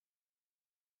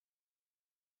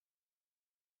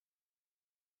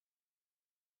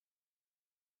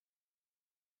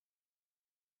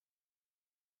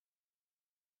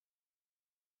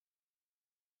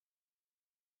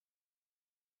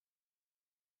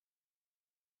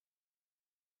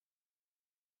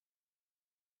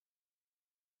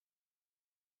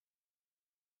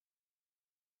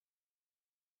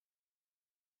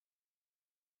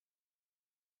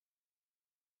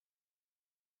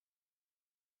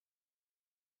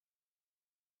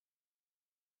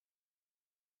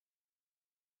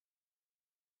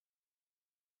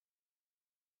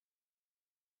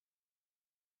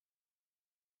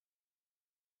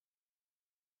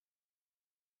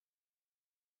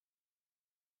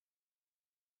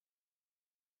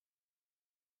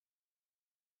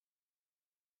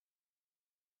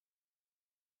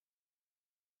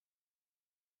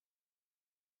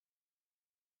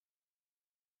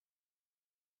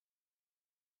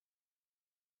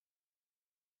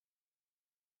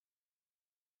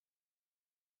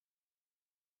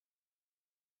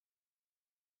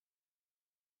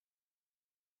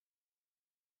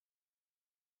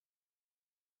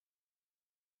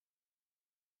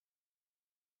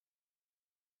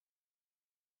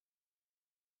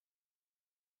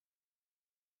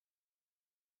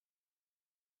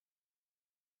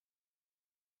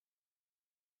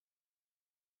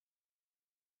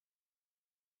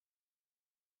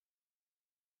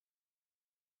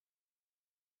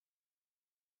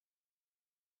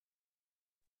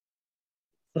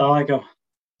Assalamualaikum.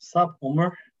 What's up,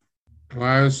 Homer?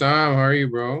 Wow, Sam, how are you,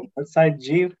 bro? Outside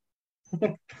G.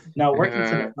 Now working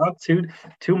today, Uh, huh?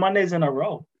 Two Mondays in a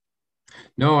row.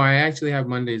 no, I actually have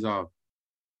Mondays off.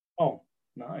 Oh,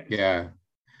 nice. Yeah,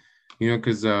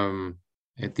 because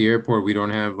at the airport we don't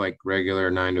have like regular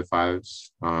 9 to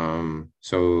 5s.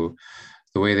 So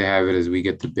the way they have it is we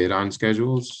get to bid on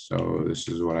schedules. So this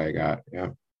is what I got. Yeah.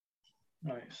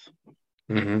 Nice.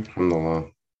 Alhamdulillah.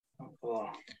 Oh,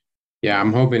 Yeah,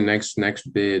 I'm hoping next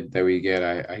bid that we get,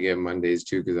 I get Mondays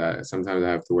too, because I sometimes I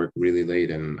have to work really late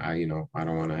and I don't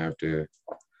want to have to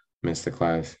miss the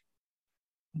class.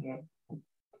 yeah.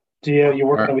 Do you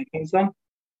work All on the right, weekends then?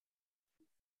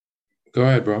 go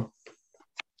ahead, bro.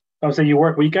 Oh, so you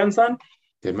work weekends then?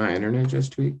 Did my internet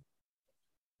just tweak?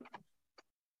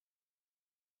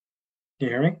 Can you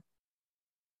hear me?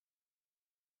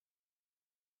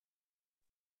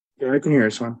 Yeah, I can hear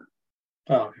this one.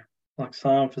 Oh, okay. Like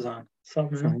Sam Fazan. What's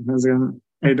up, man? Fine. How's it going?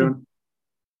 How you doing?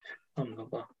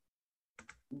 Alhamdulillah.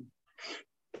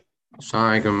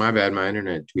 Sorry, my bad. My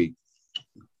internet tweaked.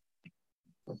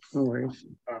 No worries.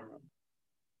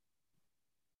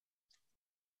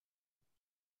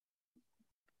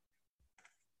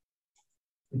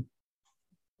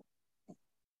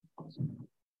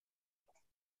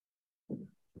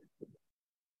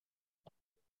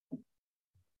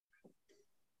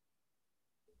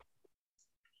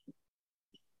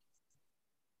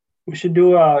 We should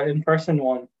do in-person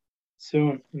one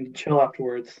soon and chill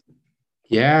afterwards.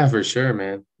 Yeah, for sure,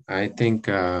 man. I think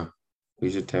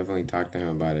we should definitely talk to him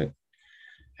about it.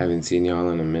 Haven't seen y'all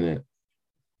in a minute.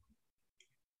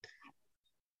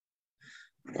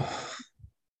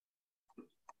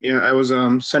 Yeah, I was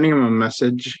sending him a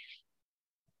message.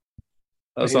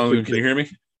 Assalamu, can you hear me?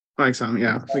 Like some,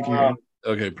 yeah, we can hear Um,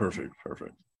 you. Okay, perfect.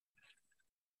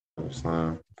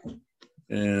 So,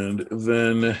 And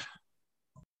then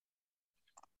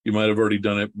you might have already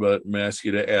done it, but may I ask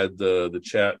you to add the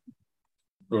chat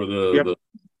or Yep, the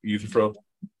Euthyphro?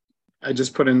 I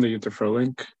just put in the Euthyphro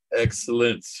link.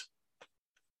 Excellent.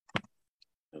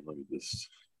 And let me just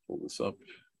pull this up.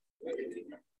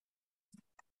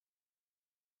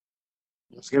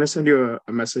 I was gonna send you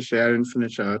a message today. I didn't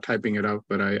finish typing it up,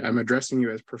 but I'm addressing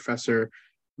you as Professor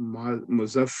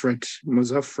Muzaffratis.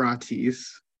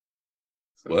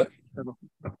 So, What?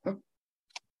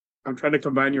 I'm trying to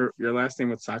combine your last name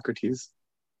with Socrates.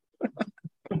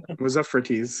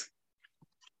 Muzaffratis.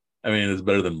 I mean, it's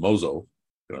better than Mozo.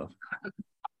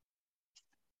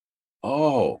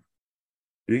 Oh,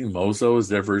 you think Mozo is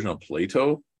their version of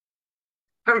Plato?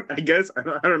 I guess I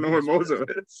don't know what Mozo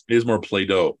is. It is more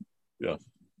Play-Doh. Yeah.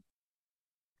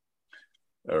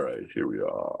 All right, here we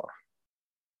are.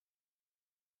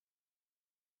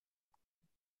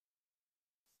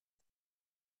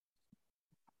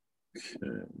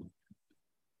 Okay.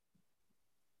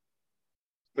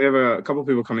 We have a couple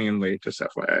people coming in late, just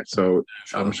FYI. So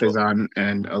Shazan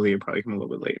and Ali probably come a little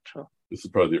bit late. So. This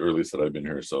is probably the earliest that I've been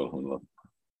here, so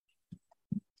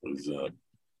was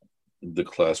the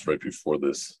class right before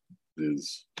this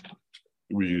is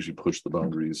we usually push the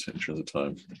boundaries in terms of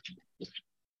time.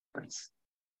 Nice.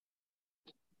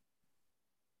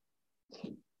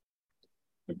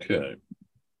 Okay.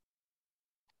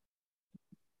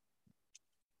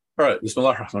 All right. Bismillah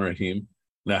ar-Rahman ar-Rahim.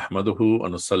 Nahmaduhu wa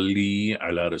nusalli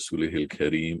ala rasulihil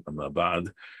kareem amma ba'd.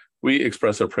 We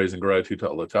express our praise and gratitude to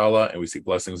Allah Ta'ala, and we seek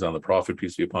blessings on the Prophet,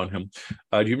 peace be upon him.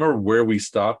 Do you remember where we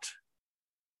stopped?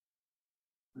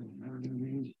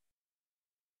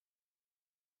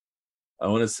 I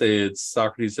want to say it's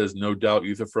Socrates says, no doubt,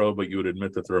 Euthyphro, but you would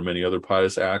admit that there are many other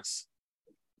pious acts.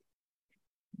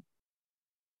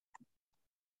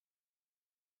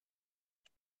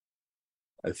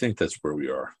 I think that's where we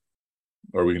are.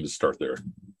 Or we can just start there.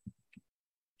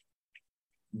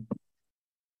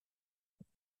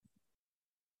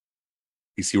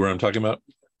 You see where I'm talking about?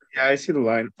 Yeah, I see the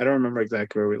line. I don't remember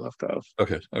exactly where we left off.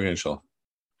 Okay, inshallah.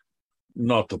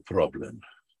 Not a problem.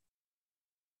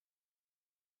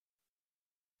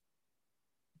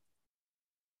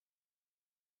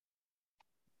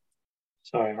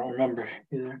 Sorry, I don't remember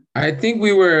either. I think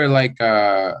we were like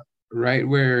right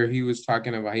where he was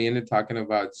talking about. He ended talking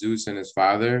about Zeus and his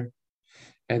father,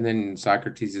 and then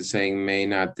Socrates is saying, "May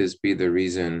not this be the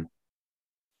reason?"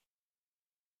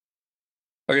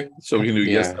 Okay, so we can do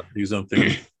yes, Yeah. do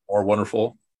something more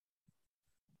wonderful.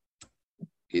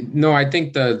 No, I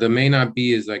think the may not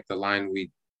be is like the line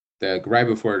the right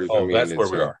before it is when Oh, we that's ended. where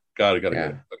we So are. Got it.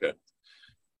 yeah. Okay.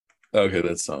 Okay,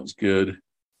 that sounds good.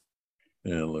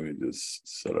 And let me just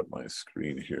set up my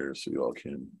screen here so you all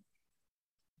can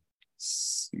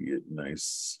see it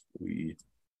nicely.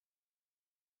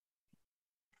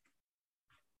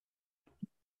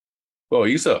 Oh,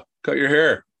 Isa, cut your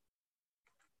hair.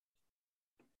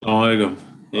 Alaikum.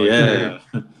 Yeah,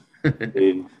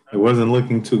 it wasn't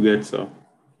looking too good, so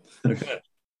Okay.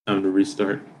 time to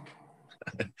restart.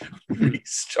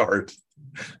 Restart.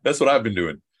 That's what I've been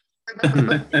doing.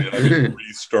 I've been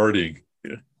restarting.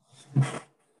 Yeah.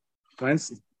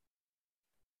 Mine's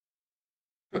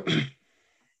All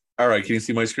right. Can you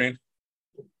see my screen?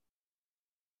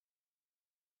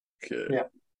 Okay. Yeah.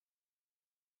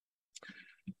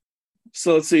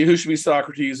 So let's see. Who should be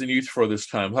Socrates and Euthyphro this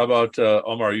time? How about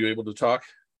Omar? Are you able to talk?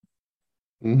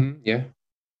 Yeah.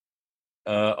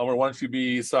 Omar, why don't you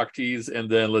be Socrates? And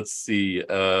then let's see.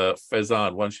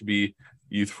 Faizan, why don't you be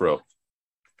Euthyphro?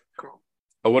 cool.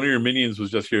 One of your minions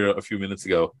was just here a few minutes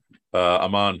ago.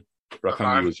 Aman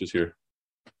Rakami was just here.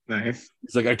 Nice.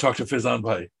 He's like, I talked to Faizan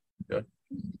Bhai. Yeah.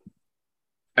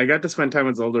 I got to spend time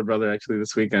with his older brother actually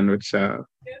this weekend, which What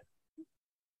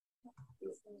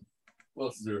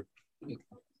else is there?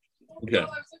 Okay. Right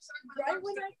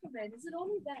when I come in, is it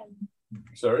only then?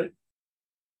 Sorry?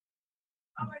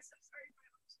 Oh, I'm so sorry.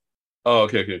 Oh,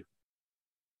 okay.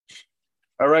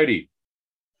 All righty.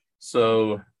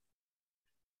 So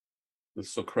the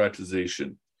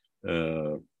Socratization,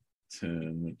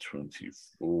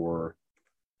 1024.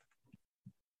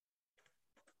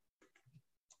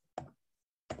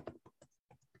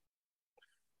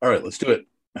 All right, let's do it.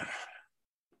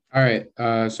 All right.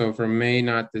 So for may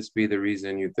not this be the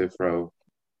reason, Euthyphro,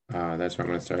 that's where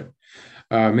I'm going to start.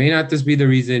 May not this be the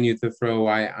reason, Euthyphro,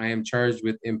 why I am charged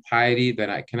with impiety, that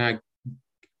I cannot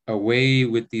away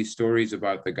with these stories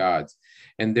about the gods,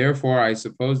 and therefore I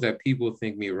suppose that people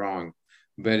think me wrong.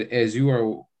 But as you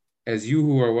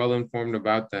who are well informed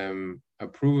about them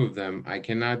approve of them, I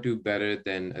cannot do better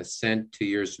than assent to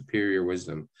your superior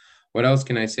wisdom. What else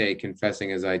can I say,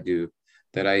 confessing as I do,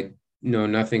 that I know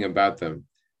nothing about them?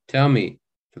 Tell me,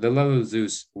 for the love of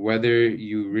Zeus, whether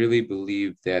you really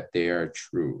believe that they are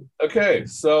true. Okay,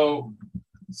 so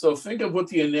think of what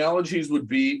the analogies would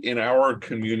be in our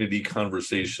community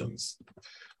conversations.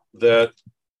 That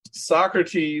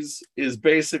Socrates is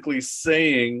basically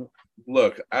saying,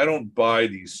 look, I don't buy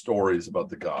these stories about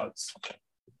the gods.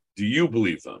 Do you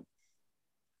believe them?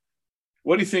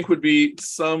 What do you think would be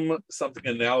something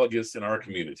analogous in our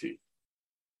community?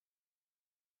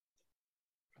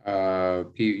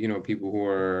 People who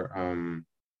are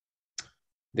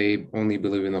they only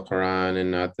believe in the Quran and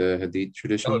not the Hadith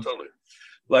tradition. Oh, totally.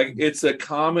 Like it's a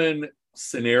common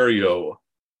scenario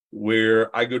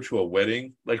where I go to a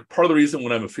wedding. Like part of the reason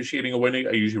when I'm officiating a wedding,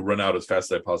 I usually run out as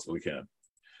fast as I possibly can.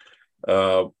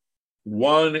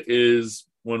 One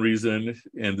reason,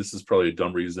 and this is probably a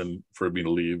dumb reason for me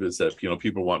to leave, is that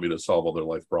people want me to solve all their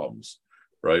life problems,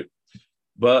 right?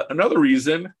 But another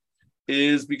reason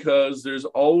is because there's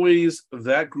always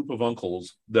that group of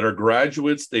uncles that are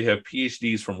graduates. They have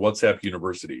PhDs from WhatsApp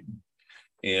University,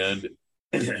 and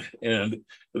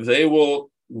they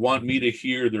will want me to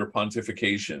hear their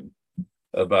pontification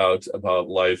about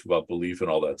life, about belief, and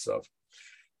all that stuff.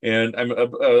 And I'm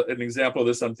an example of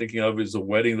this I'm thinking of is a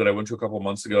wedding that I went to a couple of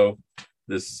months ago.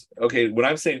 When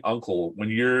I'm saying uncle, when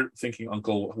you're thinking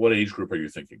uncle, what age group are you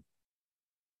thinking?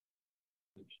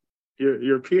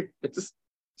 Your peer.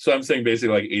 So I'm saying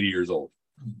basically like 80 years old.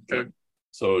 Okay.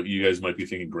 So you guys might be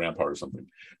thinking grandpa or something.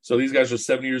 So these guys are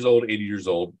 70 years old, 80 years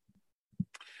old.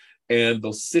 And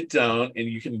they'll sit down and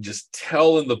you can just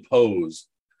tell in the pose,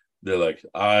 they're like,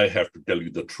 I have to tell you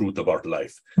the truth about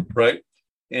life, right?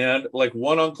 And like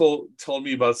one uncle told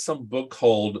me about some book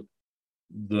called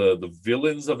The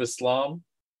Villains of Islam.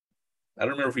 I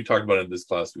don't remember if we talked about it in this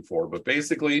class before, but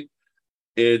basically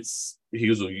he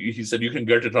said you can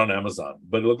get it on Amazon,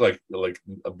 but it looked like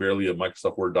barely a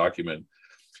Microsoft Word document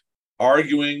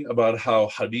arguing about how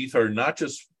hadith are not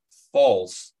just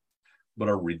false, but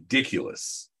are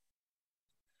ridiculous.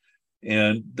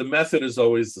 And the method is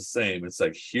always the same. It's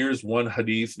like, here's one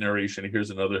hadith narration,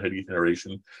 here's another hadith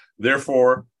narration.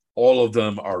 Therefore, all of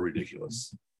them are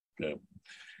ridiculous. Okay.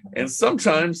 And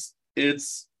sometimes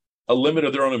it's a limit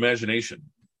of their own imagination.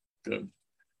 Okay.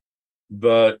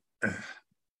 But,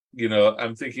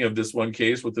 I'm thinking of this one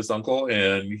case with this uncle,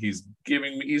 and he's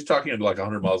talking at like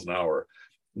 100 miles an hour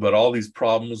about all these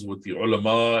problems with the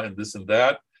ulama and this and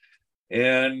that.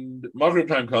 And Maghrib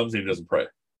time comes and he doesn't pray.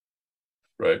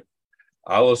 Right?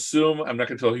 I'll assume, I'm not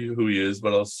going to tell you who he is,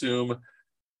 but I'll assume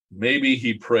maybe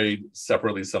he prayed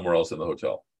separately somewhere else in the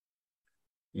hotel.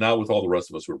 Not with all the rest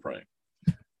of us who are praying.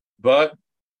 But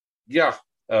yeah,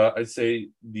 I'd say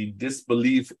the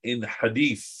disbelief in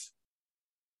hadith,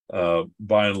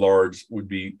 by and large, would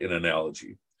be an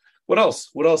analogy. What else?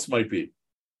 What else might be?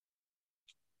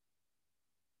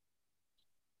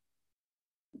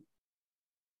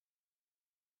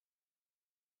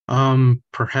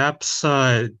 Perhaps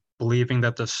believing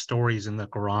that the stories in the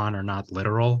Quran are not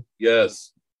literal.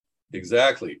 Yes,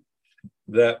 exactly.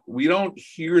 That we don't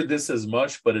hear this as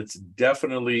much, but it's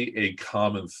definitely a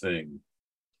common thing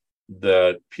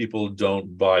that people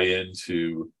don't buy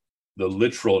into the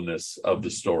literalness of the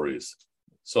stories.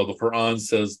 So the Quran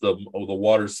says the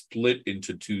water split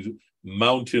into two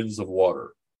mountains of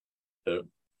water,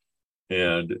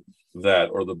 and that,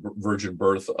 or the virgin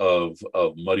birth of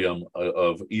Maryam,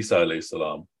 of Isa alayhi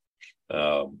salam.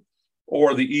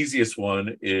 Or the easiest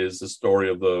one is the story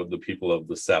of the people of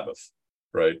the Sabbath,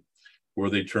 right? Were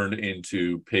they turned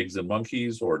into pigs and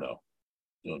monkeys or no?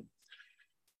 No.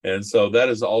 And so that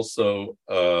is also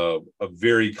a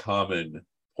very common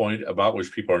point about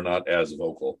which people are not as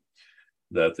vocal,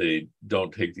 that they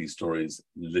don't take these stories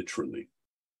literally.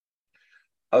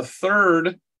 A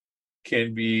third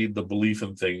can be the belief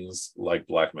in things like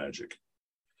black magic.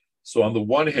 So on the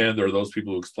one hand, there are those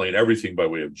people who explain everything by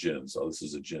way of jinns. Oh, this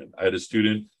is a jinn. I had a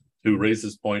student who raised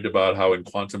this point about how in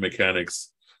quantum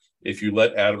mechanics, if you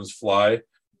let atoms fly,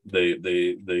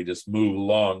 they just move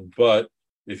along. But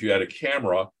if you had a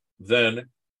camera, then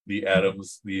the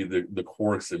atoms, the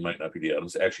quarks, it might not be the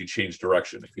atoms, actually change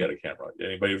direction if you had a camera.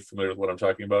 Anybody familiar with what I'm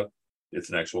talking about? It's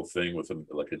an actual thing with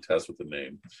like a test with a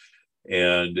name.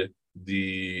 And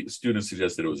the student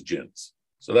suggested it was jinns.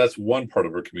 So that's one part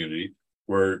of our community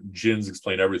where jinns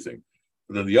explain everything.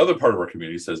 But then the other part of our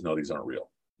community says, no, these aren't real.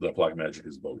 That black magic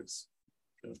is bogus.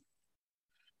 Okay.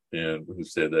 And who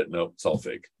said that, no, it's all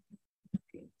fake.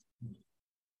 Okay.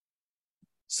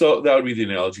 So that would be the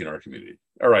analogy in our community.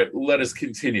 All right, let us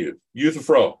continue.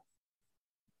 Euthyphro.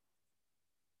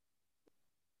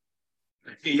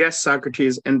 Yes,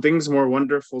 Socrates, and things more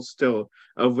wonderful still,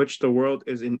 of which the world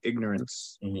is in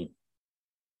ignorance. Mm-hmm.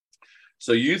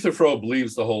 So Euthyphro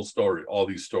believes the whole story, all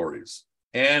these stories,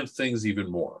 and things even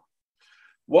more.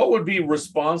 What would be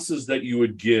responses that you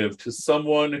would give to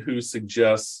someone who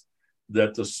suggests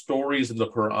that the stories in the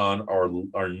Quran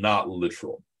are not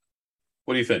literal?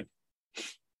 What do you think?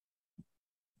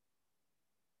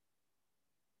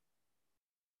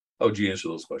 How would you answer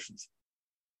those questions?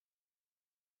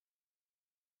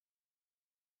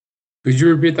 Could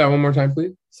you repeat that one more time,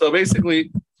 please? So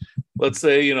basically, let's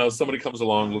say, somebody comes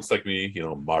along, looks like me,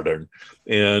 modern,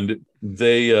 and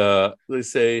they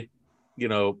say,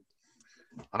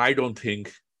 I don't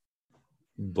think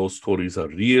those stories are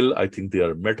real. I think they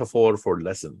are a metaphor for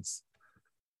lessons.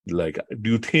 Like,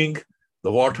 do you think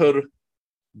the water,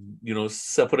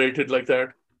 separated like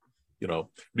that? Do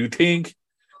you think?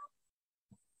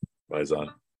 Faizan.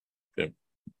 Okay.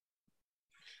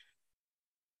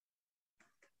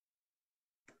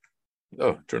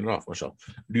 Oh, turn it off, Michelle.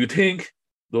 Do you think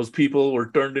those people were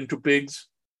turned into pigs?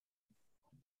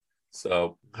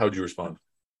 So, how'd you respond?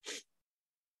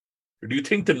 Or do you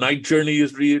think the night journey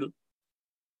is real?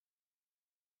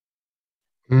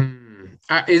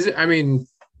 I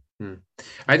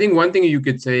think one thing you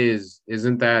could say is,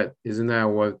 isn't that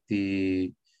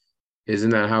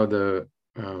how the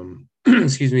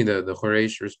excuse me, the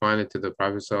Quraysh responded to the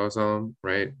Prophet Sallallahu Alaihi Wasallam,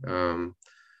 right?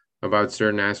 About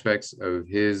certain aspects of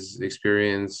his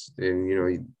experience, and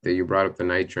that you brought up the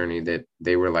night journey, that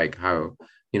they were like, how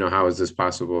is this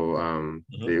possible?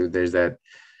 There's that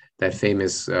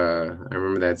famous I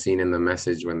remember that scene in The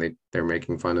Message when they're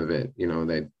making fun of it,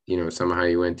 that somehow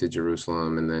you went to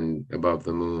Jerusalem and then above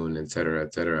the moon, et cetera,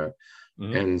 et cetera.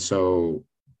 Mm-hmm. And so,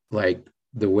 like,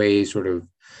 the way sort of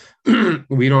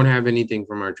we don't have anything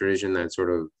from our tradition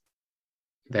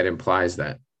that implies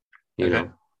that,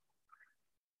 know.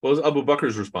 What was Abu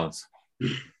Bakr's response?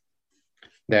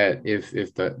 That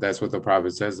if that's what the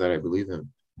Prophet says, that I believe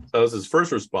him. So that was his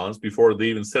first response before they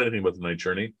even said anything about the night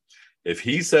journey. If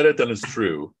he said it, then it's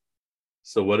true.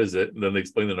 So what is it? And then they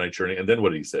explain the night journey. And then what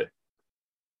did he say?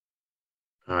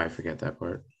 Oh, I forget that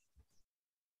part.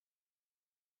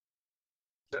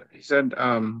 He said,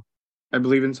 I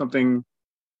believe in something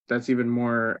that's even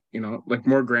more, like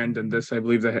more grand than this. I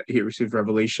believe that he received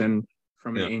revelation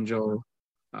from an angel.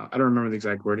 I don't remember the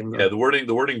exact wording, though. Yeah, the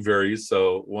wording varies.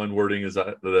 So one wording is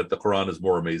that the Quran is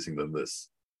more amazing than this.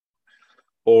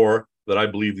 Or that I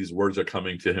believe these words are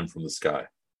coming to him from the sky.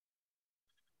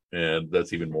 And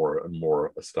that's even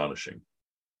more astonishing.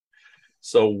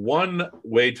 So one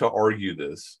way to argue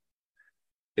this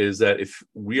is that if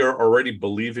we are already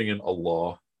believing in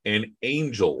Allah and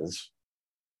angels,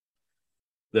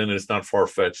 then it's not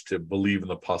far-fetched to believe in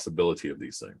the possibility of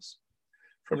these things.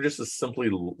 From just a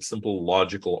simple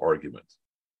logical argument.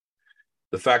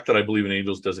 The fact that I believe in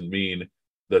angels doesn't mean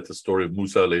that the story of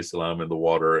Musa alayhi salam and the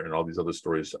water and all these other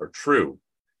stories are true.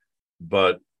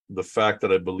 But the fact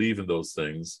that I believe in those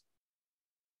things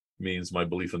means my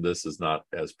belief in this is not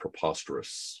as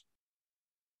preposterous.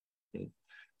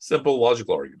 Simple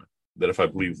logical argument that if I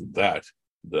believe that,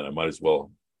 then I might as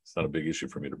well. It's not a big issue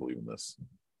for me to believe in this.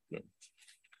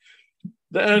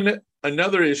 Then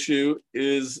another issue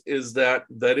is that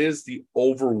is the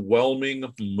overwhelming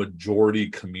majority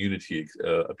community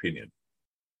opinion.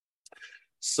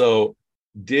 So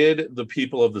did the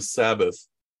people of the Sabbath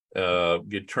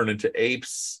get turned into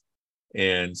apes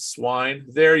and swine?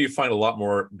 There you find a lot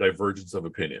more divergence of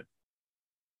opinion.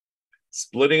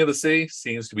 Splitting of the sea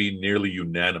seems to be nearly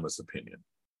unanimous opinion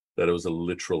that it was a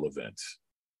literal event.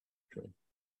 Okay.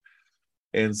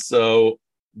 And so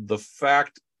the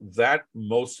fact that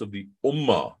most of the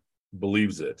Ummah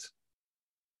believes it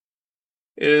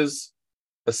is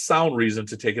a sound reason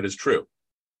to take it as true.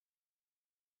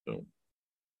 So,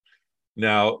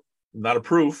 now, not a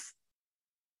proof,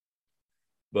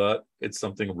 but it's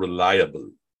something reliable.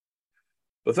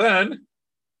 But then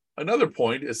another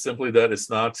point is simply that it's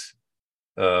not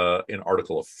an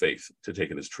article of faith to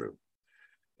take it as true.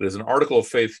 It is an article of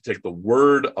faith to take the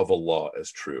word of Allah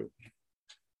as true.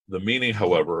 The meaning,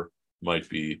 however, might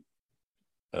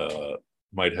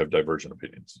have divergent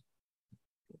opinions.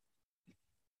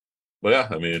 But yeah,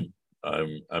 I mean,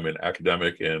 I'm an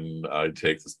academic, and I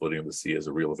take the splitting of the sea as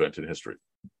a real event in history.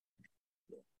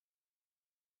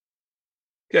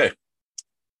 Okay,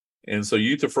 and so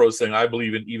Euthyphro is saying, I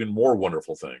believe in even more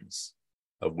wonderful things,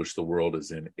 of which the world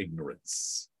is in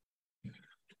ignorance.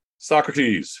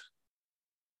 Socrates.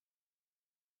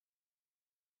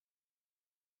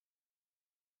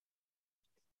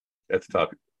 At the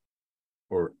top,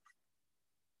 or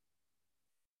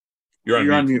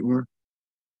you're on mute. We're...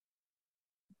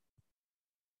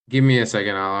 Give me a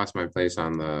second. I lost my place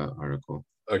on the article.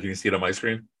 Oh, can you see it on my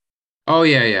screen? Oh,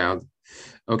 yeah.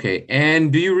 Okay.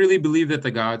 And do you really believe that the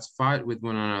gods fought with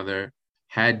one another,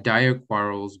 had dire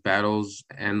quarrels, battles,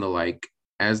 and the like,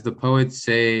 as the poets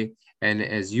say, and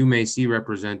as you may see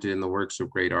represented in the works of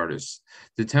great artists?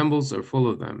 The temples are full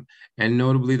of them, and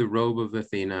notably the robe of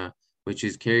Athena, which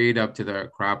is carried up to the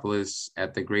Acropolis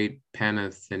at the great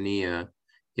Panathenea,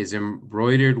 is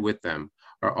embroidered with them.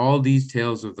 Are all these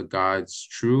tales of the gods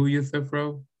true,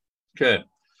 Euthyphro? Okay.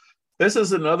 This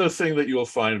is another thing that you'll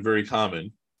find very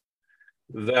common,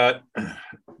 that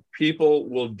people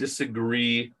will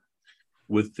disagree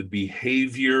with the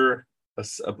behavior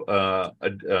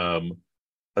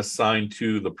assigned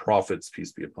to the prophets,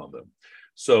 peace be upon them.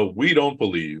 So we don't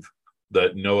believe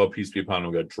that Noah, peace be upon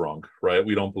him, got drunk, right?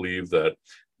 We don't believe that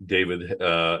David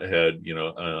had,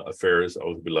 affairs. I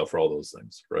would be love for all those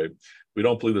things, right? We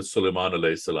don't believe that Suleiman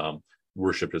alayhi salam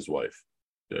worshipped his wife.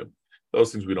 Yeah.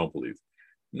 Those things we don't believe.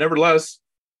 Nevertheless,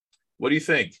 what do you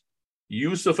think?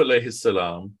 Yusuf alayhi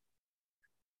salam,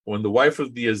 when the wife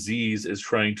of the Aziz is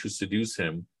trying to seduce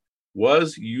him,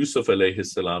 was Yusuf alayhi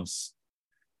salam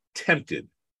tempted?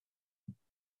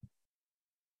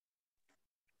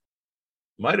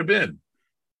 Might have been.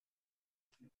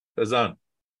 Kazan.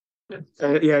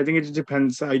 Yeah, I think it just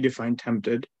depends how you define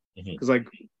tempted. Because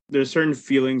there's certain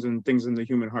feelings and things in the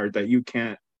human heart that you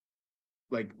can't,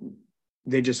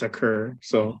 they just occur.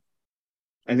 So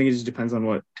I think it just depends on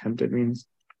what tempted means.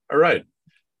 All right.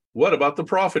 What about the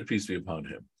prophet, peace be upon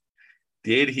him?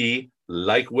 Did he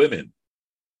like women?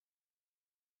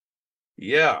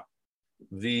 Yeah.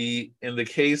 In the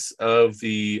case of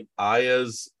the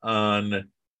ayahs on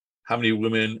how many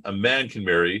women a man can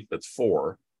marry, that's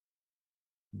 4.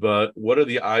 But what are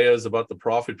the ayahs about the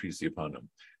prophet, peace be upon him?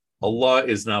 Allah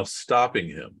is now stopping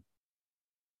him.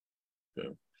 Okay.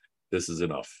 This is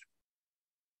enough.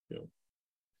 Okay.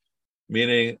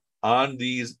 Meaning, on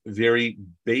these very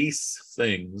base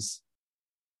things,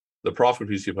 the prophet,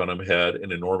 peace be upon him, had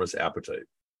an enormous appetite.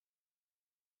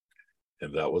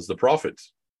 And that was the prophet.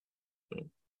 Okay.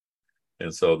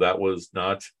 And so that was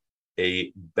not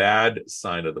a bad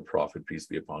sign of the prophet, peace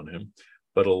be upon him.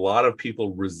 But a lot of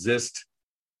people resist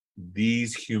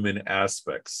these human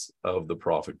aspects of the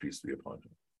prophet, peace be upon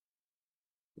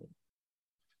him.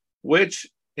 Which,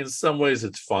 in some ways,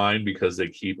 it's fine because they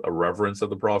keep a reverence of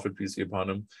the prophet, peace be upon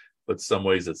him. But some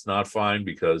ways it's not fine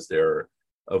because they're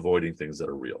avoiding things that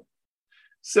are real.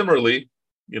 Similarly,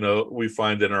 we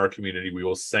find that in our community, we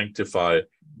will sanctify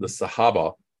the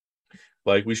Sahaba.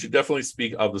 Like, we should definitely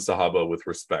speak of the Sahaba with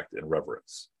respect and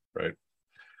reverence, right?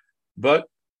 But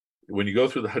when you go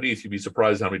through the hadith, you'd be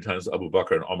surprised how many times Abu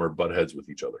Bakr and Umar butt heads with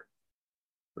each other,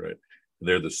 right? And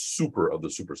they're the super of the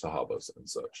super Sahabas and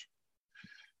such.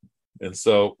 And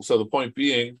so the point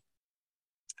being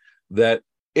that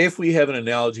if we have an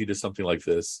analogy to something like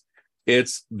this,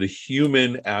 it's the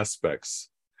human aspects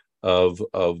of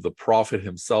the prophet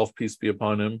himself, peace be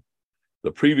upon him,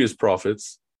 the previous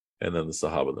prophets, and then the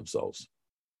Sahaba themselves.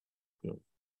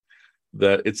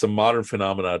 That it's a modern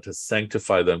phenomenon to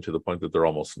sanctify them to the point that they're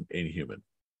almost inhuman.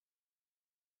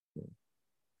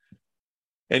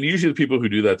 And usually the people who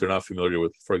do that, they're not familiar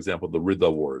with, for example, the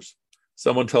Ridda Wars.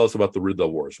 Someone tell us about the Ridda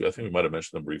Wars. I think we might have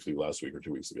mentioned them briefly last week or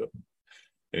 2 weeks ago.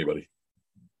 Anybody?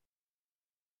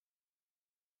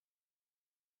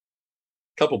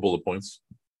 Couple bullet points.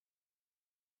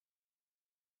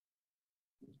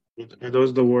 Are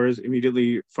those the wars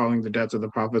immediately following the death of the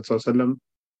Prophet ﷺ,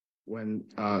 when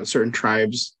certain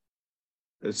tribes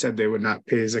said they would not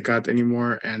pay zakat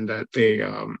anymore, and that they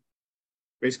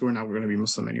basically were not going to be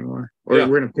Muslim anymore, or we're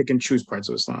going to pick and choose parts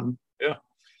of Islam? Yeah.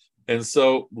 And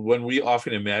so when we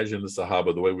often imagine the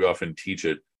Sahaba, the way we often teach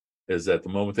it is that the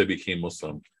moment they became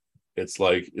Muslim, it's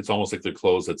almost like their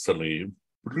clothes had suddenly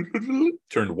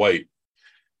turned white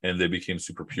and they became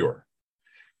super pure.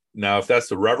 Now, if that's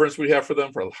the reverence we have for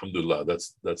them, for alhamdulillah,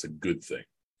 that's a good thing.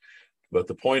 But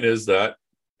the point is that,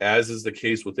 as is the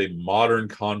case with a modern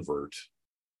convert,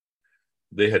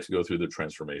 they had to go through the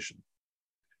transformation.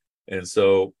 And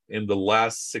so in the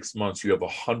last 6 months, you have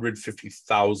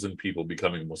 150,000 people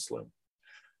becoming Muslim.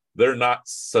 They're not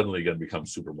suddenly going to become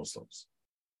super Muslims.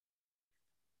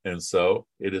 And so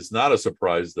it is not a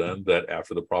surprise then that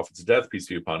after the Prophet's death, peace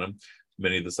be upon him,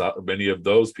 many of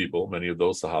those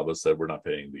Sahabas said, we're not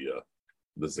paying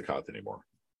the zakat anymore.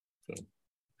 So,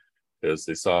 because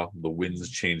they saw the winds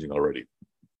changing already.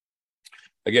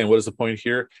 Again, what is the point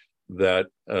here? That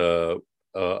a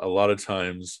lot of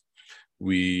times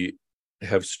we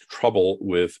have trouble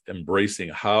with embracing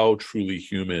how truly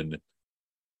human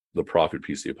the Prophet,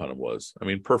 peace be upon him, was. I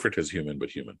mean, perfect as human, but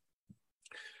human.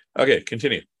 Okay,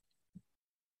 continue.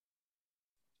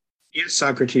 Yes,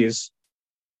 Socrates.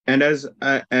 And as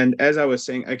I was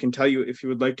saying, I can tell you, if you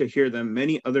would like to hear them,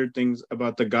 many other things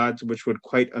about the gods which would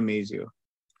quite amaze you.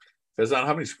 Fezan,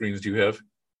 how many screens do you have?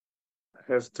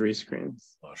 I have 3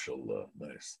 screens. MashaAllah,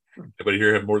 nice. Anybody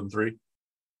here have more than 3?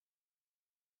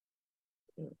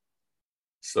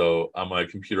 So on my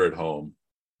computer at home,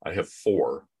 I have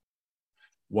 4.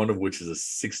 One of which is a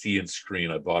 60-inch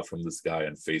screen I bought from this guy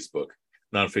on Facebook,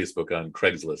 not on Facebook, on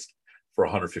Craigslist for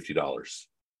 $150.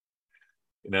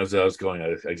 And as I was going,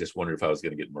 I just wondered if I was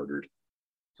going to get murdered.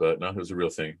 But no, it was a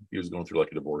real thing. He was going through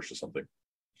like a divorce or something.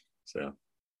 So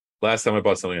last time I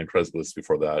bought something on Craigslist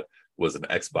before that was an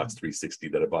Xbox 360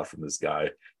 that I bought from this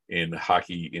guy in a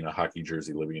hockey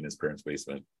jersey, living in his parents'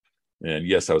 basement. And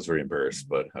yes, I was very embarrassed,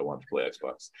 but I wanted to play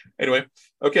Xbox. Anyway,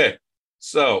 okay.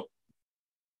 So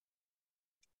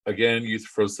again,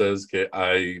 Euthyphro says,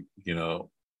 okay,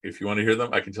 if you want to hear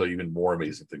them, I can tell you even more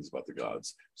amazing things about the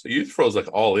gods. So Euthyphro is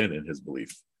like all in his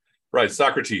belief. Right,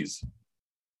 Socrates.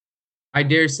 I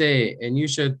dare say, and you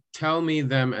should tell me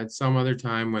them at some other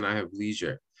time when I have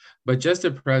leisure. But just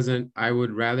at present, I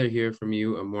would rather hear from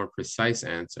you a more precise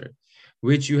answer,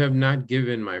 which you have not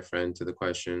given, my friend, to the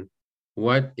question,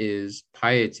 what is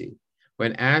piety?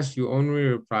 When asked, you only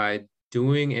replied,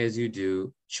 doing as you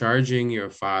do, charging your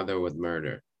father with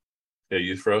murder. Yeah,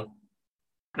 Euthyphro.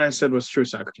 What I said was true,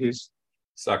 Socrates.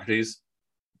 Socrates.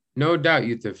 No doubt,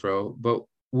 Euthyphro, but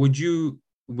you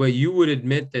would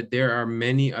admit that there are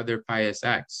many other pious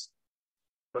acts.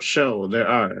 For sure, there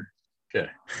are.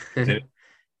 Okay.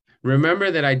 Remember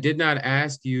that I did not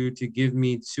ask you to give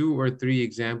me 2 or 3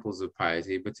 examples of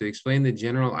piety, but to explain the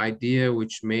general idea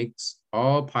which makes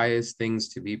all pious things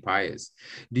to be pious.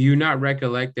 Do you not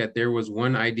recollect that there was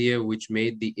one idea which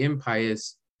made the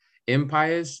impious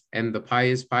impious and the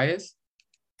pious pious?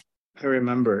 I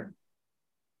remember.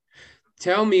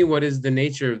 Tell me what is the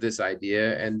nature of this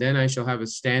idea, and then I shall have a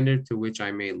standard to which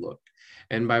I may look,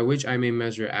 and by which I may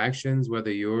measure actions,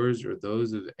 whether yours or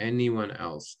those of anyone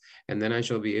else. And then I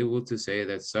shall be able to say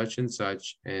that such and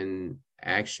such an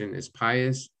action is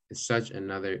pious, such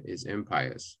another is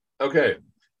impious. Okay,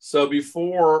 so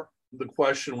before the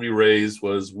question we raised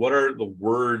was, what are the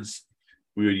words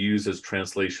we would use as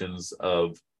translations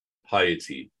of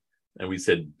piety? And we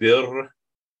said bir,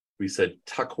 we said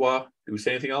taqwa. Did we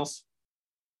say anything else?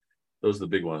 Those are the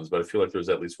big ones, but I feel like there's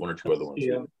at least 1 or 2 other ones.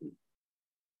 Yeah.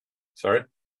 Sorry?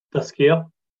 Tazkiyah.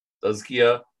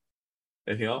 Tazkiyah.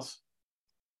 Anything else?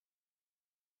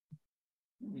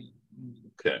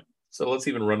 Okay, so let's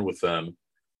even run with them.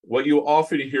 What you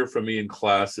often hear from me in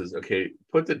class is, okay,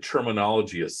 put the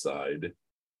terminology aside.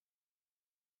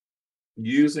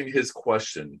 Using his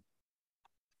question,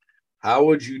 how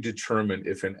would you determine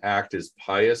if an act is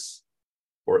pious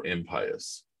or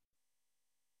impious?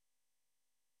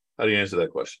 How do you answer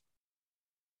that question?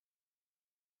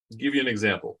 I'll give you an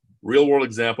example, real world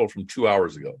example from 2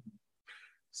 hours ago.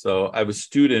 So I have a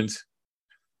student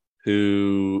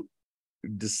who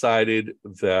decided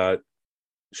that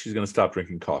she's going to stop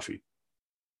drinking coffee.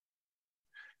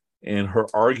 And her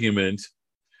argument,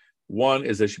 one,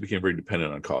 is that she became very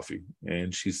dependent on coffee.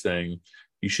 And she's saying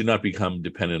you should not become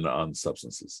dependent on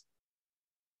substances.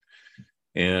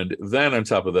 And then on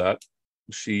top of that,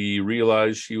 she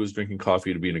realized she was drinking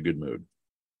coffee to be in a good mood.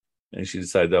 And she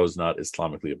decided that was not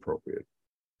Islamically appropriate.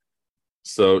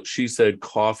 So she said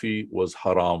coffee was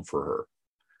haram for her.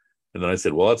 And then I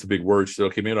said, well, that's a big word. She said,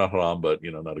 okay, maybe not haram, but,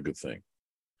 not a good thing.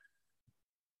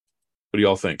 What do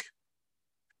y'all think?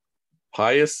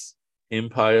 Pious,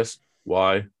 impious,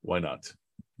 why not?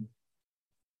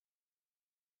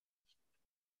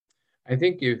 I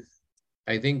think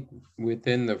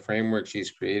within the framework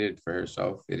she's created for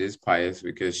herself, it is pious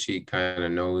because she kind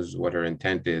of knows what her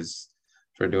intent is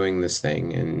for doing this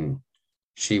thing, and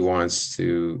she wants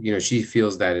to, she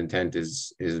feels that intent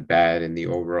is bad in the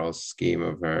overall scheme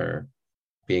of her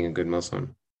being a good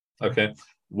Muslim. Okay.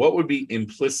 What would be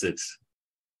implicit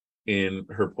in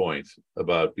her point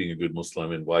about being a good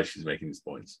Muslim and why she's making these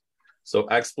points? So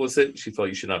explicit, she felt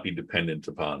you should not be dependent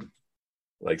upon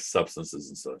like substances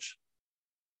and such.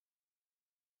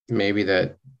 Maybe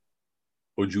that.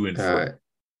 Would you infer?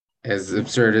 As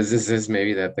absurd as this is,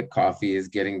 maybe that the coffee is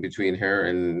getting between her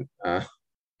and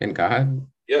God.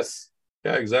 Yes.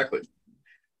 Yeah, exactly.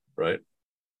 Right.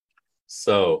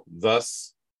 So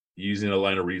thus, using a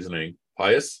line of reasoning,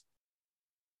 pious?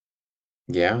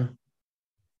 Yeah.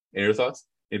 Any other thoughts?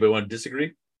 Anybody want to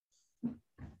disagree?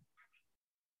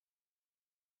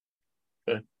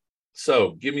 Okay.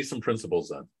 So give me some principles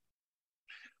then.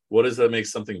 What is that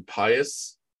makes something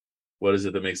pious? What is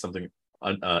it that makes something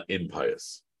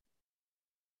impious?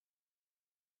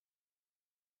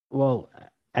 Well,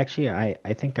 actually, I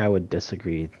think I would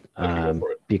disagree, Okay, go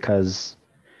for it. because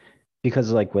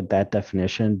like with that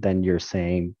definition, then you're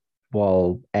saying,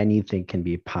 well, anything can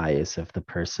be pious if the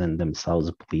person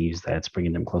themselves believes that it's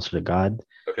bringing them closer to God.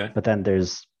 Okay. But then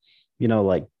there's,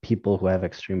 like people who have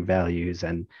extreme values,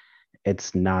 and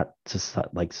it's not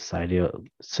like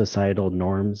societal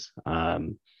norms.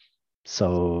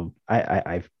 So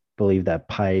I believe that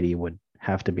piety would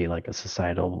have to be like a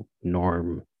societal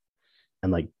norm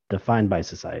and like defined by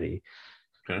society.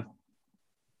 Okay.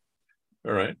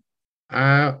 All right.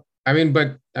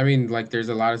 Like there's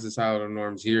a lot of societal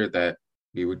norms here that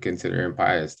we would consider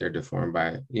impious. They're deformed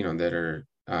by, that are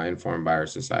informed by our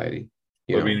society.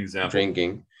 What would be an example?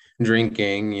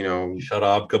 Drinking, shut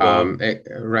up, kebab.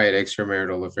 Right,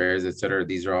 extramarital affairs, etc.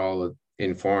 These are all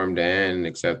informed and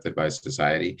accepted by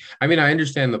society. I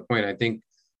understand the point. I think,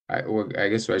 I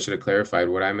guess I should have clarified.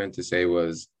 What I meant to say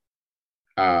was,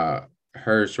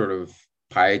 her sort of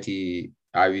piety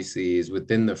obviously is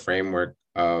within the framework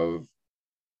of,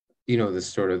 the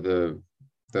sort of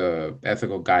the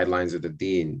ethical guidelines of the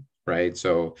deen, right?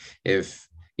 So if,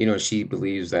 she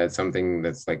believes that something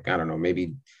that's like, I don't know,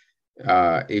 maybe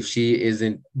if she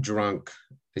isn't drunk,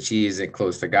 that she isn't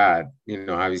close to God,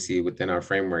 obviously within our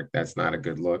framework, that's not a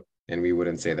good look. And we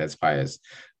wouldn't say that's pious.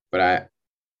 But I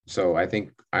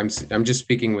think I'm just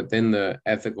speaking within the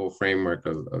ethical framework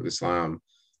of Islam.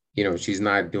 She's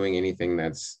not doing anything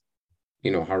that's,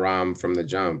 haram from the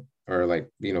jump, or like,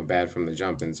 bad from the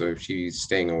jump. And so if she's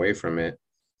staying away from it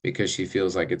because she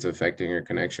feels like it's affecting her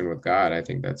connection with God, I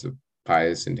think that's a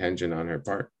pious intention on her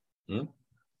part. Mm-hmm.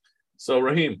 So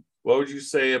Rahim, what would you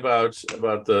say about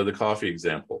the coffee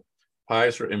example?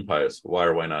 Pious or impious? Why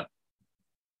or why not?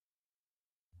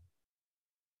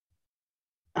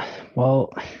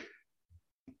 Well,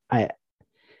 I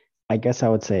guess I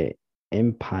would say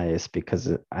impious because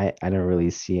I don't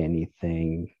really see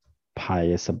anything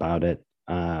pious about it.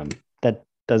 That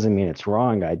doesn't mean it's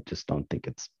wrong. I just don't think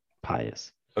it's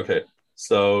pious. Okay,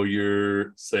 so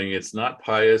you're saying it's not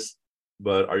pious,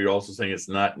 but are you also saying it's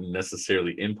not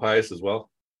necessarily impious as well?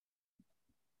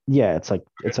 Yeah, it's like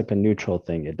a neutral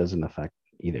thing. It doesn't affect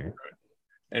either. Right.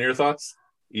 And your thoughts,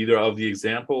 either of the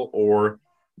example or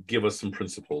give us some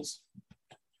principles?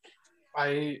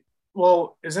 Isn't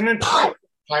it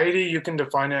piety? You can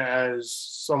define it as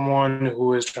someone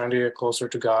who is trying to get closer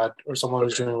to God, or someone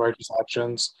who's doing righteous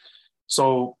actions.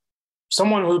 So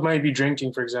someone who might be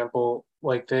drinking, for example,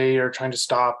 like they are trying to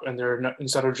stop, and they're not,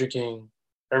 instead of drinking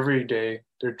every day,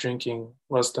 they're drinking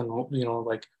less than,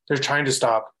 like they're trying to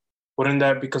stop. Wouldn't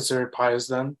that be considered pious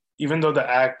then? Even though the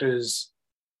act is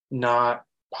not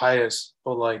pious,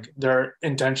 but like their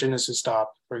intention is to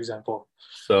stop, for example.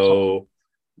 So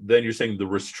then you're saying the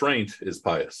restraint is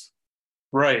pious.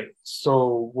 Right.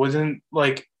 So wouldn't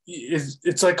like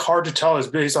it's like hard to tell. It's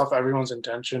based off everyone's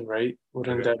intention, right?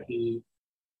 Wouldn't that be?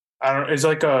 I don't. It's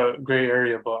like a gray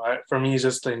area, but for me, it's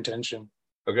just the intention.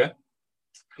 Okay.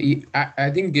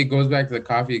 I think it goes back to the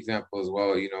coffee example as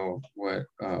well. You know what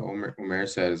Omer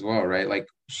said as well, right? Like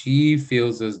she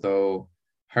feels as though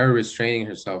her restraining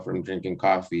herself from drinking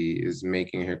coffee is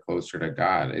making her closer to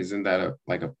God. Isn't that a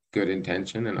good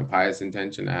intention and a pious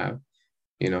intention to have?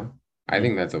 You know, I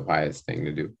think that's a pious thing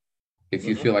to do. If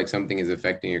you feel like something is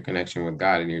affecting your connection with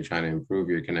God and you're trying to improve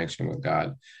your connection with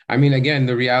God. I mean, again,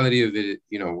 the reality of it,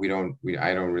 you know,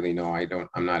 I don't really know.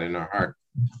 I'm not in her heart.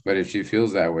 But if she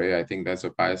feels that way, I think that's a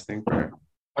pious thing for her.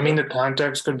 I mean, the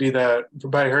context could be that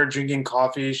by her drinking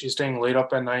coffee, she's staying late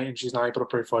up at night and she's not able to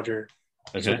pray Fajr.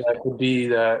 Okay. So that could be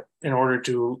that in order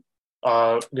to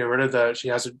get rid of that, she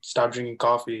has to stop drinking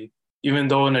coffee. Even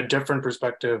though in a different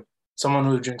perspective, someone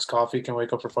who drinks coffee can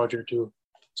wake up for Fajr too.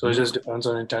 So it just depends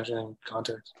on intention and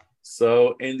context.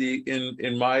 So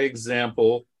in my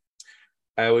example,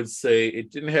 I would say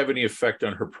it didn't have any effect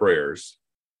on her prayers.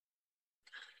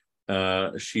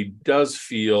 She does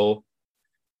feel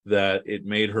that it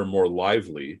made her more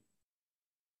lively.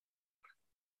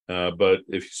 But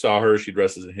if you saw her, she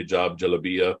dresses in hijab,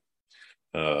 jalabiya.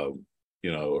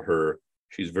 You know,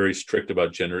 she's very strict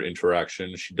about gender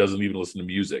interaction. She doesn't even listen to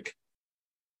music.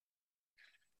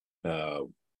 Does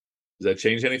that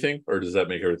change anything, or does that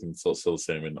make everything still the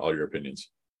same in all your opinions?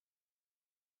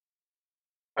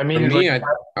 I mean, For me,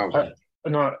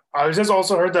 no, I was just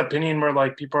also heard the opinion where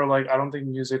like people are like, I don't think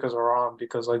music is haram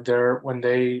because like when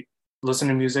they listen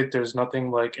to music, there's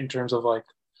nothing like in terms of like,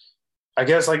 I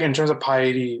guess like in terms of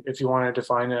piety, if you want to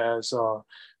define it as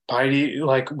piety,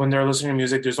 like when they're listening to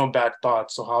music, there's no bad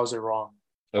thoughts. So how is it wrong?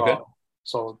 Okay.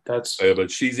 So that's. But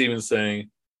she's even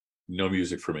saying no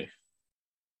music for me.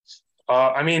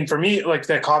 I mean, for me, like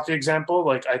that coffee example,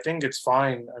 like I think it's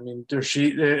fine. I mean,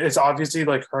 it's obviously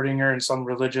like hurting her in some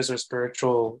religious or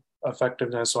spiritual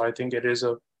effectiveness. So I think it is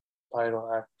a vital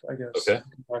act, I guess. Okay.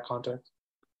 In that context.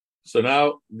 So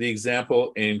now the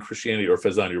example in Christianity, or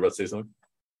Fezan, you're about to say something?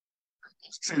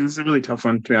 This is a really tough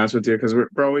one, to be honest with you, because we're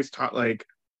always taught like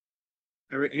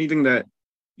anything that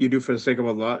you do for the sake of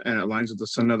Allah and aligns with the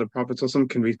Sunnah of the Prophet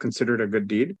can be considered a good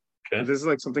deed. Okay. This is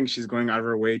like something she's going out of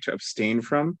her way to abstain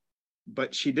from.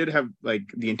 But she did have like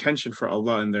the intention for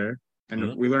Allah in there.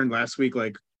 And we learned last week,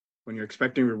 like when you're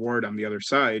expecting reward on the other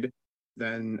side,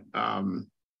 then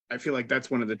I feel like that's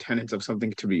one of the tenets of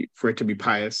something for it to be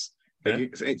pious.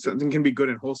 Okay. Like, something can be good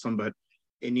and wholesome, but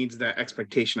it needs that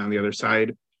expectation on the other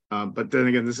side. But then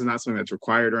again, this is not something that's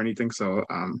required or anything. So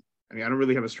I mean, I don't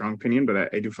really have a strong opinion,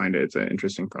 but I do find it's an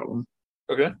interesting problem.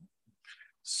 Okay.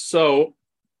 So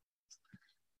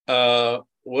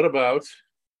what about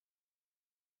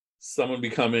someone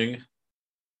becoming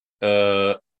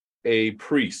a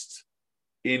priest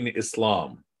in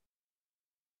Islam?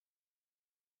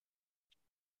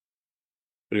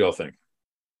 What do y'all think?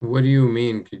 What do you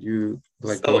mean? Could you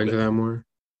go into that more?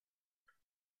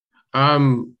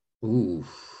 Ooh.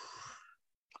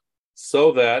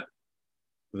 So that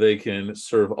they can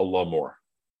serve Allah more.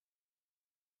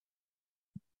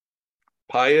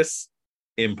 Pious,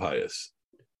 impious.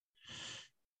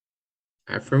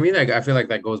 For me, I feel like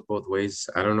that goes both ways.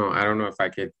 I don't know if I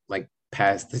could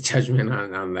pass the judgment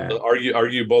on that.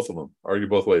 Argue both of them. Argue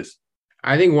both ways.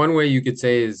 I think one way you could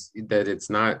say is that it's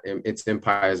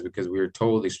impious because we were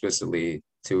told explicitly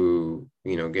to,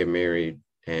 get married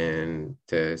and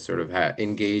to sort of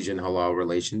engage in halal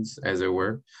relations, as it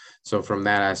were. So from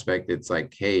that aspect, it's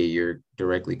like, hey, you're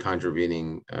directly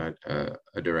contravening a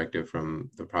directive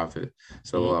from the Prophet,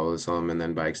 sallallahu alaihi wasallam, and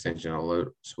then by extension, Allah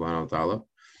subhanahu wa ta'ala.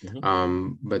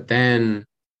 But then,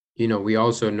 we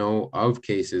also know of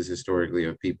cases historically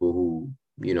of people who,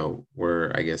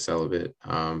 were, I guess, celibate.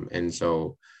 And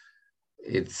so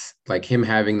it's like him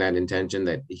having that intention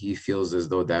that he feels as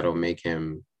though that'll make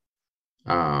him,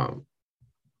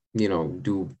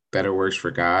 do better works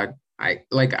for God.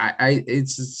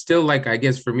 It's still I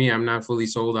guess for me, I'm not fully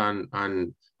sold on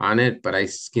it, but I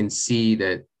can see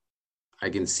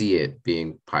it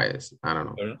being pious. I don't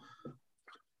know.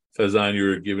 Fazan, you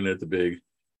were giving it the big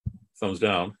thumbs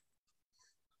down.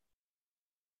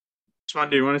 Usman,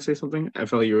 do you want to say something? I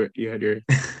felt you had your.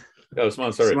 Oh,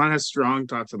 Usman, sorry. Usman has strong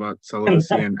thoughts about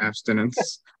celibacy and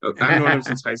abstinence. I've known him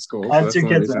since high school. So that's your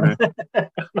kids.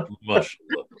 Much.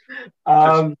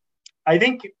 I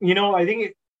think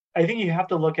you have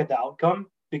to look at the outcome,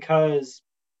 because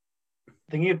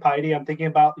thinking of piety, I'm thinking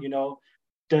about,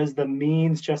 does the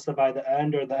means justify the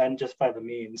end or the end justify the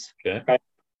means? Okay. Right.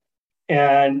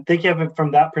 And thinking of it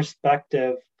from that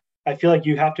perspective, I feel like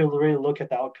you have to really look at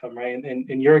the outcome, right? And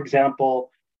in your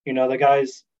example, the guy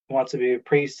wants to be a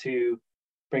priest to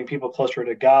bring people closer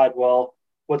to God. Well,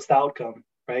 what's the outcome,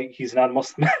 right? He's not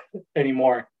Muslim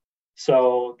anymore.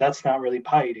 So that's not really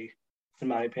piety, in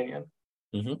my opinion.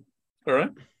 All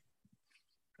right.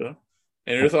 Good.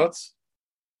 Any your thoughts?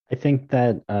 I think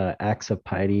that acts of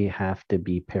piety have to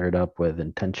be paired up with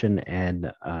intention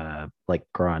and like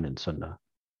Quran and Sunnah.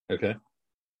 Okay.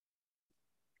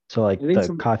 So like I think the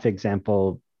some, cough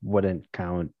example wouldn't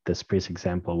count, this priest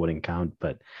example wouldn't count,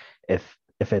 but if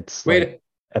it's like Wait,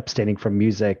 abstaining from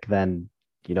music, then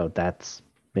that's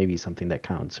maybe something that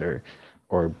counts, or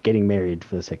getting married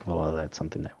for the sake of Allah, that's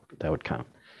something that would count.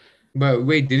 but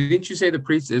wait, didn't you say the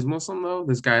priest is Muslim though?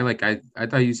 This guy, like I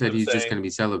thought you said I'm he's just saying- gonna be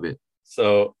celibate.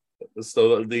 So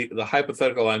the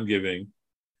hypothetical I'm giving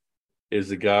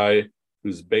is a guy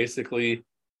who's basically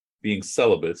being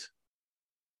celibate,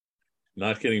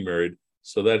 not getting married,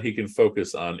 so that he can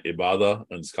focus on ibadah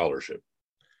and scholarship.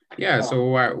 Yeah.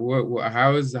 So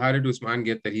how did Usman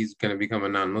get that he's gonna become a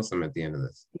non-Muslim at the end of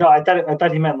this? No, I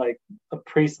thought he meant like a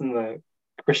priest in the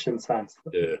Christian sense.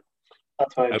 Yeah.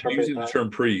 That's why I I'm interpreted using the that.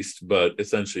 term priest, but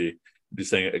essentially he's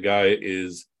saying a guy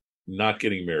is not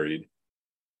getting married,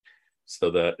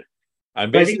 so that I'm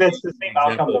But I think basically that's the same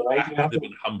outcome, though, right? You have Ahmad to,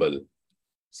 ibn Hanbal.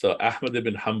 So Ahmad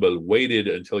ibn Hanbal waited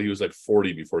until he was like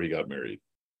 40 before he got married,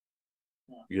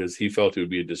 because he felt it would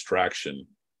be a distraction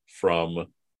from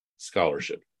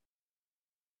scholarship.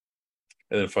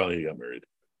 And then finally he got married.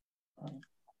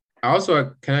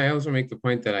 Can I also make the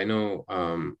point that I know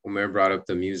Umer brought up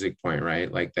the music point,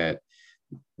 right? Like that,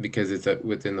 because it's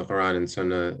within the Quran and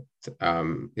Sunnah,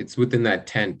 it's within that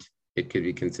tent, it could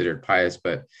be considered pious.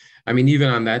 But I mean, even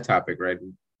on that topic, right?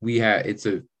 There's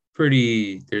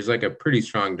like a pretty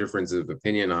strong difference of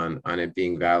opinion on it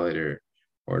being valid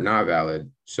or not valid.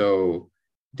 So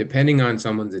depending on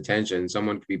someone's attention,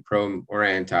 someone could be pro or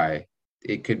anti.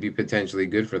 It could be potentially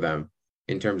good for them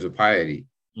in terms of piety,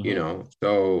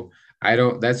 So I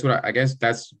guess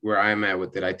that's where I'm at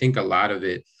with it. I think a lot of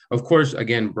it, of course,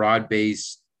 again,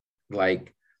 broad-based,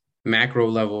 like macro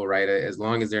level, right? As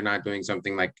long as they're not doing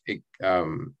something like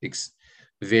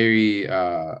very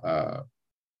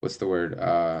what's the word?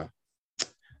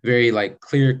 Very like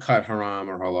clear-cut haram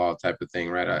or halal type of thing,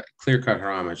 right? Clear-cut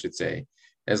haram, I should say.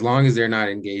 As long as they're not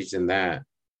engaged in that,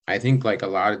 I think like a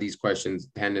lot of these questions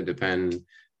tend to depend.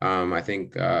 I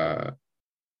think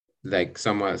like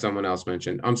someone else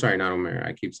mentioned, I'm sorry, not Omer,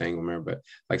 I keep saying Omer, but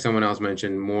like someone else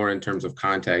mentioned, more in terms of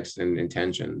context and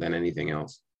intention than anything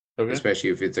else, especially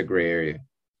if it's a gray area.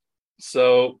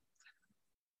 So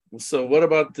what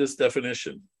about this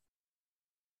definition?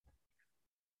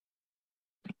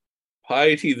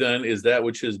 Piety then is that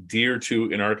which is dear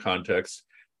to, in our context,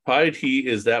 piety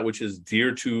is that which is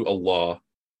dear to Allah.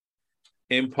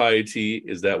 Impiety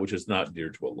is that which is not dear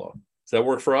to Allah. Does that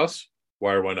work for us?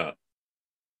 Why or why not?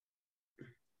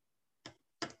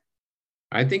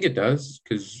 I think it does,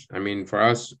 because I mean, for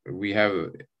us, we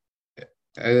have,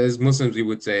 as Muslims, we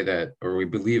would say that, or we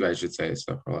believe, I should say,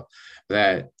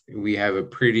 that we have a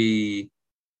pretty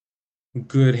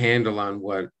good handle on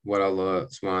what Allah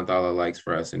subhanahu wa ta'ala likes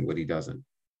for us and what he doesn't.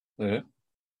 Okay.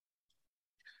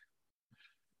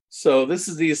 So this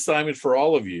is the assignment for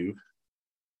all of you,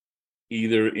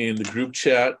 either in the group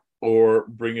chat or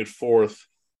bring it forth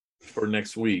for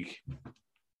next week,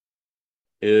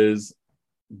 is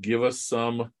give us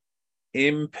some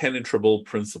impenetrable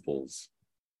principles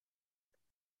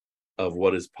of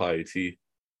what is piety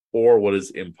or what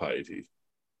is impiety.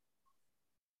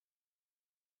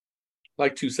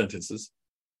 Like 2 sentences.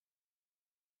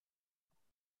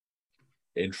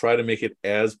 And try to make it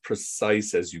as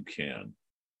precise as you can.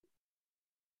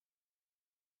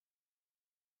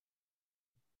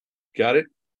 Got it?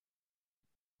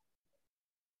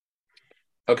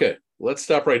 Okay, let's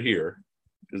stop right here,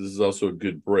 because this is also a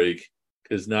good break,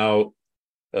 because now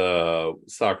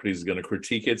Socrates is going to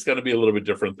critique it. It's going to be a little bit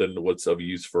different than what's of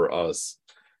use for us,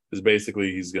 because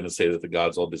basically he's going to say that the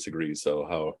gods all disagree, so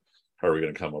how are we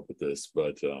going to come up with this?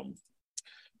 But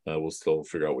we'll still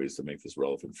figure out ways to make this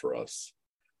relevant for us.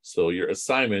 So your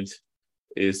assignment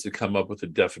is to come up with a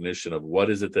definition of what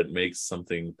is it that makes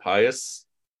something pious,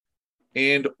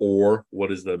 and or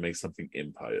what is that makes something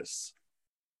impious.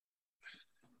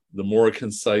 The more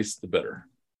concise, the better.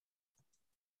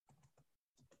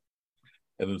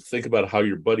 And then think about how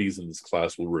your buddies in this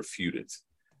class will refute it.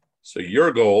 So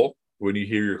your goal, when you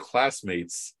hear your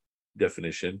classmates'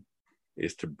 definition,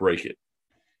 is to break it.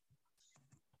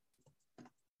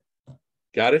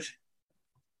 Got it?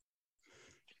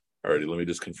 Alrighty, let me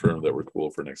just confirm that we're cool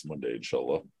for next Monday,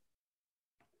 inshallah.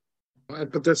 I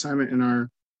put the assignment in our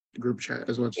group chat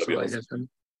as well. So awesome. I guess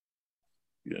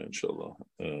yeah, inshallah.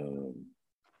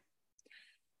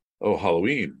 Oh,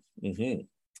 Halloween. Gonna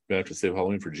have to save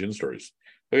Halloween for Jinn stories.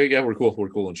 Okay, yeah, we're cool. We're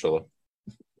cool, inshallah.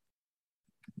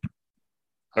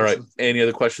 All right. Any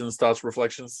other questions, thoughts,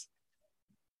 reflections?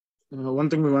 One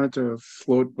thing we wanted to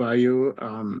float by you,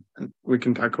 and we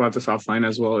can talk about this offline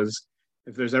as well, is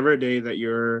if there's ever a day that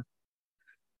you're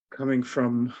coming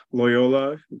from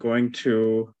Loyola going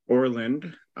to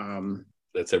Orland,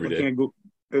 That's every looking day.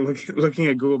 at looking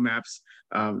at Google Maps,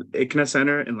 ICNA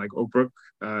Center in like Oak Brook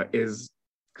is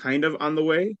kind of on the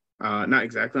way. Not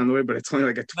exactly on the way, but it's only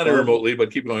like a Not 12. remotely, but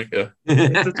keep going. Yeah.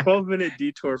 It's a 12-minute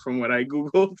detour from what I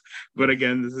Googled. But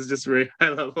again, this is just very high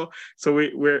level. So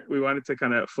we wanted to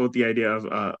kind of float the idea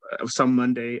of some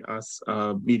Monday us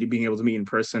being able to meet in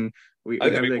person. We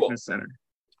have That'd the be cool. ICNA Center.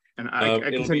 And I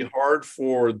can It'll send be hard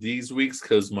for these weeks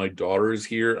because my daughter is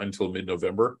here until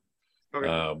mid-November.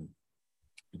 Okay.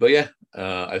 But yeah,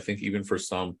 I think even for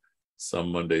some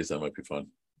Mondays that might be fun.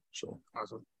 So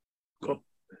Awesome. Cool.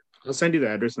 I'll send you the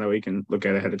address and that way you can look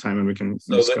at it ahead of time and we can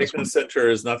So discuss the ICNA Center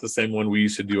is not the same one we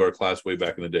used to do our class way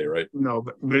back in the day, right? No,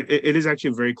 but it is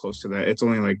actually very close to that. It's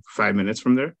only like 5 minutes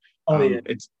from there. Oh yeah.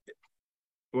 It's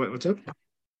what's up?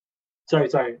 Sorry.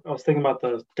 I was thinking about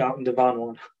the Downton Devon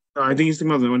one. I think he's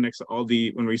thinking about the one next to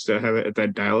Aldi when we used to have it at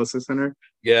that dialysis center.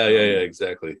 Yeah,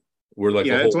 exactly. Where like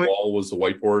the whole wall was the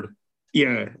whiteboard.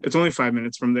 Yeah, it's only 5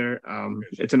 minutes from there.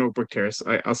 It's an Oak Brook Terrace.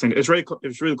 I'll send it. It's really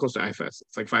close to IFS.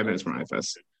 It's like 5 minutes from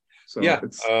IFS. So yeah,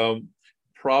 it's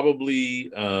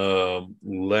probably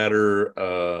latter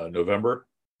November.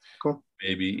 Cool.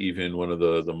 Maybe even one of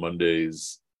the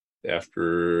Mondays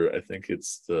after. I think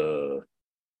it's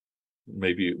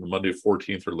maybe the Monday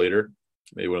 14th or later.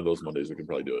 Maybe one of those Mondays we can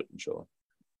probably do it. Inshallah.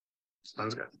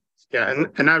 Sounds good. Yeah,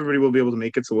 and not everybody will be able to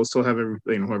make it, so we'll still have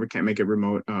whoever can't make it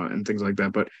remote and things like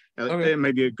that. But it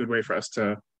might be a good way for us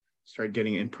to start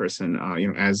getting in person,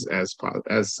 as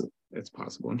it's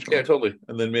possible. Inshallah. Yeah, totally.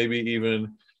 And then maybe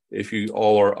even if you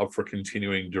all are up for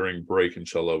continuing during break,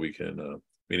 inshallah, we can,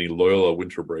 meaning Loyola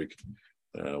winter break,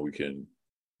 we can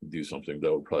do something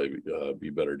that would probably be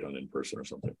better done in person or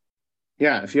something.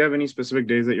 Yeah, if you have any specific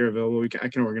days that you're available, I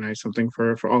can organize something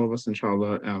for all of us,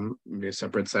 inshallah. Maybe a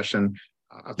separate session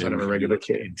outside of a regular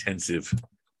kit. Intensive,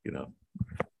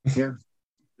 Yeah.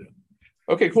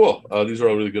 Okay, cool. These are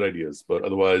all really good ideas. But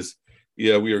otherwise,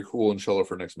 yeah, we are cool, inshallah,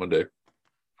 for next Monday.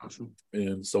 Awesome.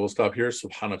 And so we'll stop here.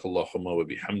 Subhanakallahumma wa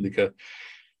bihamdika.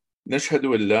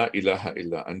 Nashhadu an la ilaha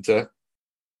illa anta.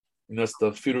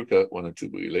 Nastaghfiruka wa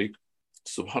natubu ilayk.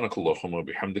 سبحانك اللهم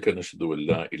وبحمدك نشهد أن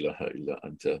لا إله إلا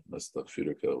أنت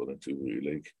نستغفرك ونتوب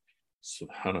إليك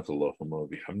سبحانك اللهم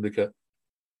وبحمدك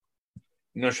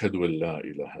نشهد أن لا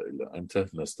إله إلا أنت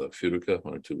نستغفرك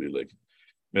ونتوب إليك.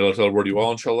 May Allah reward you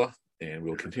all, inshallah, and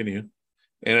we'll continue.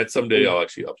 And at someday I'll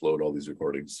actually upload all these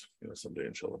recordings, someday,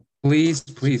 inshallah. Please.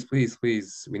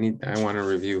 I want a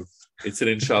review. It's an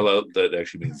inshallah that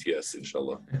actually means yes,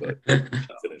 inshallah. But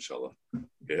it's an inshallah.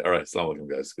 Okay, all right. Assalamu alaikum,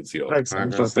 guys. Good to see you all.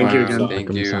 Thank you again.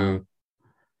 Thank you.